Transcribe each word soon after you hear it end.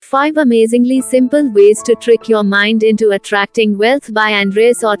5 Amazingly Simple Ways to Trick Your Mind into Attracting Wealth by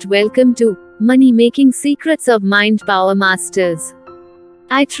Andreas Ott. Welcome to Money Making Secrets of Mind Power Masters.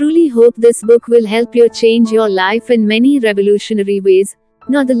 I truly hope this book will help you change your life in many revolutionary ways,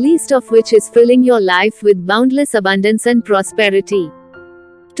 not the least of which is filling your life with boundless abundance and prosperity.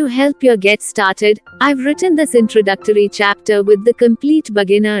 To help you get started, I've written this introductory chapter with the complete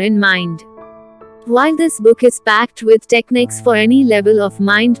beginner in mind. While this book is packed with techniques for any level of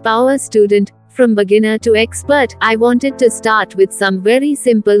mind power student, from beginner to expert, I wanted to start with some very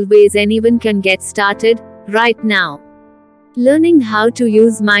simple ways anyone can get started right now. Learning how to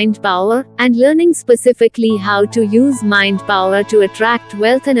use mind power, and learning specifically how to use mind power to attract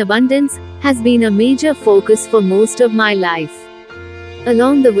wealth and abundance, has been a major focus for most of my life.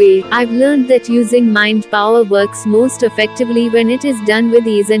 Along the way, I've learned that using mind power works most effectively when it is done with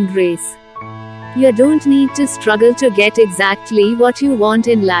ease and grace. You don't need to struggle to get exactly what you want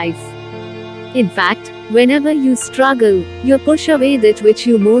in life. In fact, whenever you struggle, you push away that which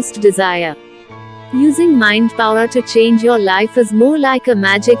you most desire. Using mind power to change your life is more like a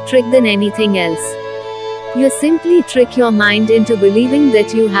magic trick than anything else. You simply trick your mind into believing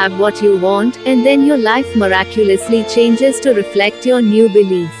that you have what you want, and then your life miraculously changes to reflect your new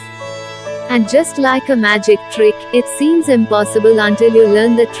belief. And just like a magic trick, it seems impossible until you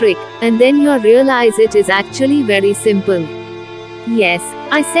learn the trick, and then you realize it is actually very simple. Yes,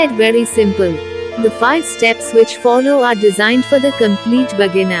 I said very simple. The 5 steps which follow are designed for the complete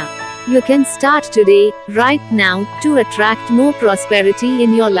beginner. You can start today, right now, to attract more prosperity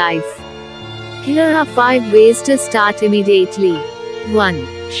in your life. Here are 5 ways to start immediately. 1.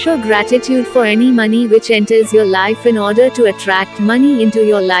 Show gratitude for any money which enters your life. In order to attract money into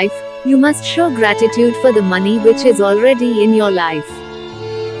your life, you must show gratitude for the money which is already in your life.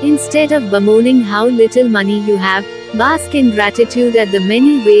 Instead of bemoaning how little money you have, bask in gratitude at the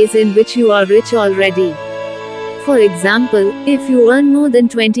many ways in which you are rich already. For example, if you earn more than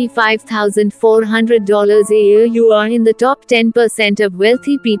 $25,400 a year, you are in the top 10% of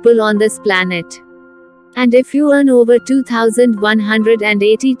wealthy people on this planet. And if you earn over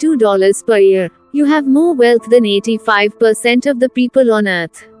 $2,182 per year, you have more wealth than 85% of the people on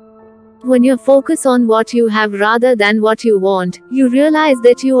earth. When you focus on what you have rather than what you want, you realize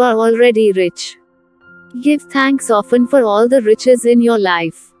that you are already rich. Give thanks often for all the riches in your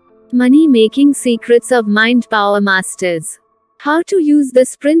life. Money Making Secrets of Mind Power Masters. How to use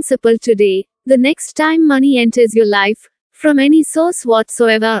this principle today. The next time money enters your life, from any source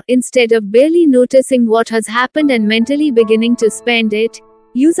whatsoever, instead of barely noticing what has happened and mentally beginning to spend it,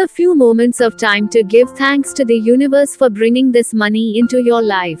 use a few moments of time to give thanks to the universe for bringing this money into your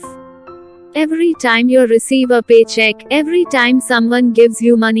life. Every time you receive a paycheck, every time someone gives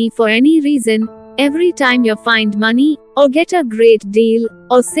you money for any reason, every time you find money, or get a great deal,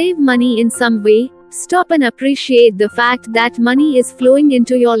 or save money in some way, stop and appreciate the fact that money is flowing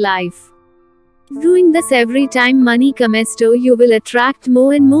into your life. Doing this every time money comes to you will attract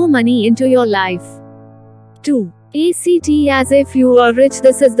more and more money into your life. 2. Act as if you are rich.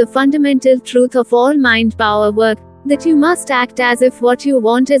 This is the fundamental truth of all mind power work, that you must act as if what you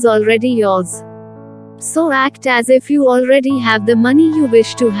want is already yours. So act as if you already have the money you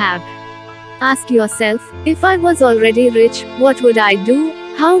wish to have. Ask yourself, if I was already rich, what would I do?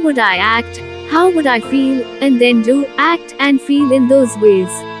 How would I act? How would I feel? And then do, act, and feel in those ways.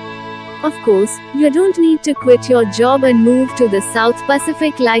 Of course, you don't need to quit your job and move to the South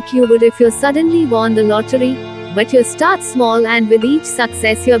Pacific like you would if you suddenly won the lottery, but you start small, and with each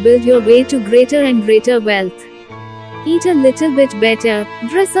success you build your way to greater and greater wealth. Eat a little bit better,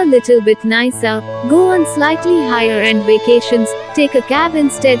 dress a little bit nicer, go on slightly higher end vacations, take a cab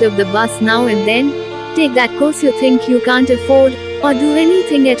instead of the bus now and then, take that course you think you can't afford, or do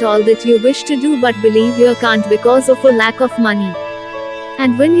anything at all that you wish to do but believe you can't because of a lack of money.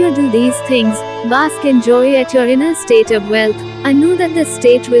 And when you do these things, bask in joy at your inner state of wealth, and know that this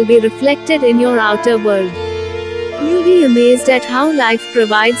state will be reflected in your outer world. You'll be amazed at how life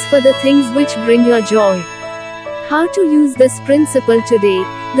provides for the things which bring your joy. How to use this principle today.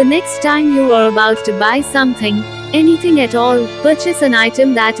 The next time you are about to buy something, anything at all, purchase an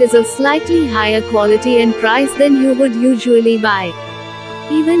item that is of slightly higher quality and price than you would usually buy.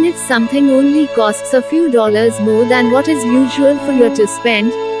 Even if something only costs a few dollars more than what is usual for you to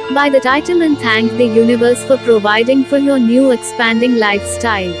spend, buy that item and thank the universe for providing for your new expanding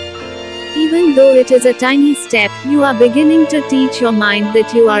lifestyle. Even though it is a tiny step, you are beginning to teach your mind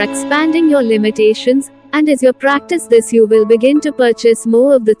that you are expanding your limitations, and as you practice this you will begin to purchase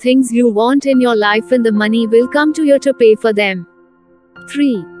more of the things you want in your life and the money will come to you to pay for them.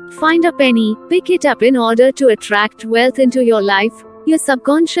 3. Find a penny, pick it up in order to attract wealth into your life. Your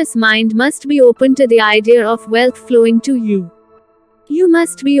subconscious mind must be open to the idea of wealth flowing to you. You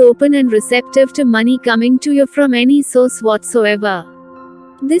must be open and receptive to money coming to you from any source whatsoever.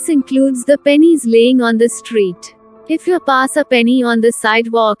 This includes the pennies laying on the street. If you pass a penny on the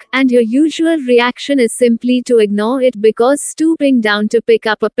sidewalk, and your usual reaction is simply to ignore it because stooping down to pick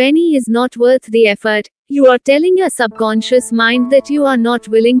up a penny is not worth the effort, you are telling your subconscious mind that you are not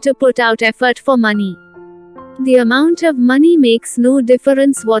willing to put out effort for money. The amount of money makes no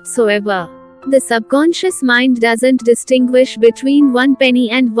difference whatsoever. The subconscious mind doesn't distinguish between 1 penny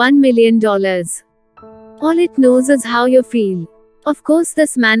and $1 million. All it knows is how you feel. Of course,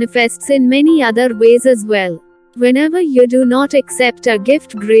 this manifests in many other ways as well. Whenever you do not accept a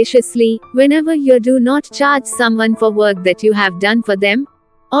gift graciously, whenever you do not charge someone for work that you have done for them,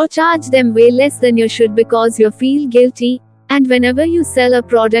 or charge them way less than you should because you feel guilty, and whenever you sell a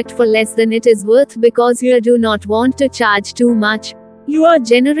product for less than it is worth because you do not want to charge too much, you are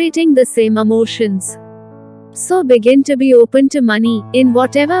generating the same emotions. So begin to be open to money, in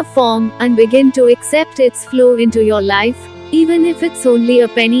whatever form, and begin to accept its flow into your life, even if it's only a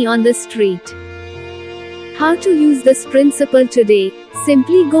penny on the street. How to use this principle today?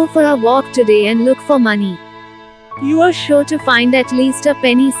 Simply go for a walk today and look for money. You are sure to find at least a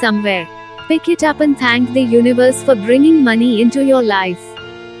penny somewhere. Pick it up and thank the universe for bringing money into your life.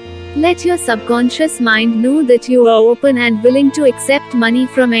 Let your subconscious mind know that you are open and willing to accept money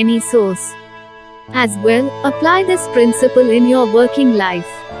from any source. As well, apply this principle in your working life.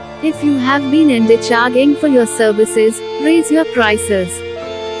 If you have been undercharging for your services, raise your prices.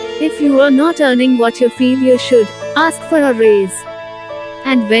 If you are not earning what you feel you should, ask for a raise.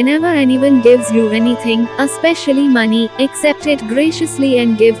 And whenever anyone gives you anything, especially money, accept it graciously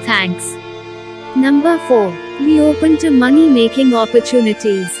and give thanks. Number 4. Be open to money-making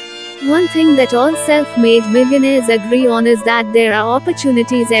opportunities. One thing that all self-made millionaires agree on is that there are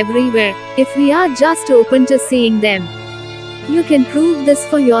opportunities everywhere, if we are just open to seeing them. You can prove this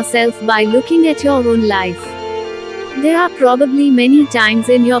for yourself by looking at your own life. There are probably many times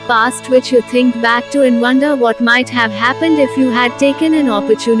in your past which you think back to and wonder what might have happened if you had taken an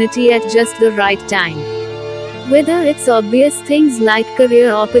opportunity at just the right time. Whether it's obvious things like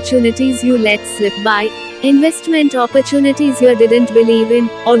career opportunities you let slip by, investment opportunities you didn't believe in,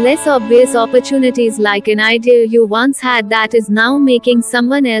 or less obvious opportunities like an idea you once had that is now making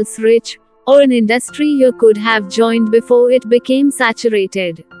someone else rich, or an industry you could have joined before it became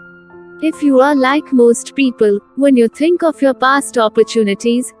saturated. If you are like most people, when you think of your past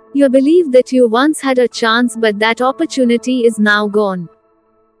opportunities, you believe that you once had a chance but that opportunity is now gone.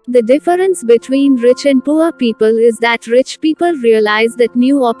 The difference between rich and poor people is that rich people realize that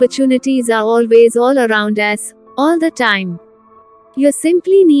new opportunities are always all around us, all the time. You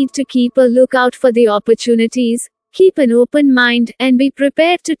simply need to keep a lookout for the opportunities, keep an open mind, and be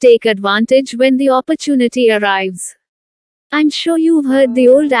prepared to take advantage when the opportunity arrives. I'm sure you've heard the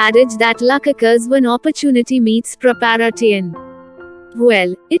old adage that luck occurs when opportunity meets preparation.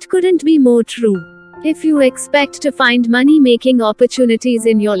 Well, it couldn't be more true. If you expect to find money-making opportunities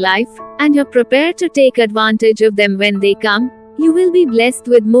in your life, and you're prepared to take advantage of them when they come, you will be blessed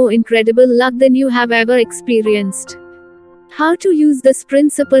with more incredible luck than you have ever experienced. How to use this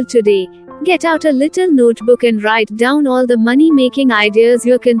principle today? Get out a little notebook and write down all the money-making ideas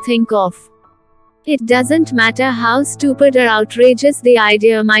you can think of. It doesn't matter how stupid or outrageous the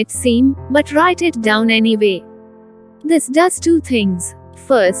idea might seem, but write it down anyway. This does two things.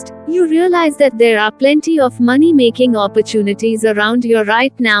 First, you realize that there are plenty of money-making opportunities around you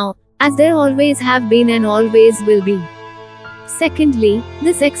right now, as there always have been and always will be. Secondly,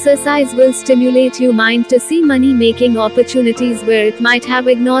 this exercise will stimulate your mind to see money-making opportunities where it might have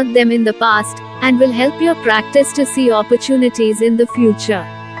ignored them in the past, and will help your practice to see opportunities in the future.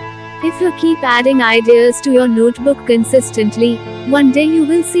 If you keep adding ideas to your notebook consistently, one day you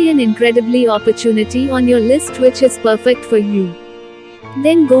will see an incredibly opportunity on your list which is perfect for you.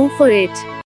 Then go for it.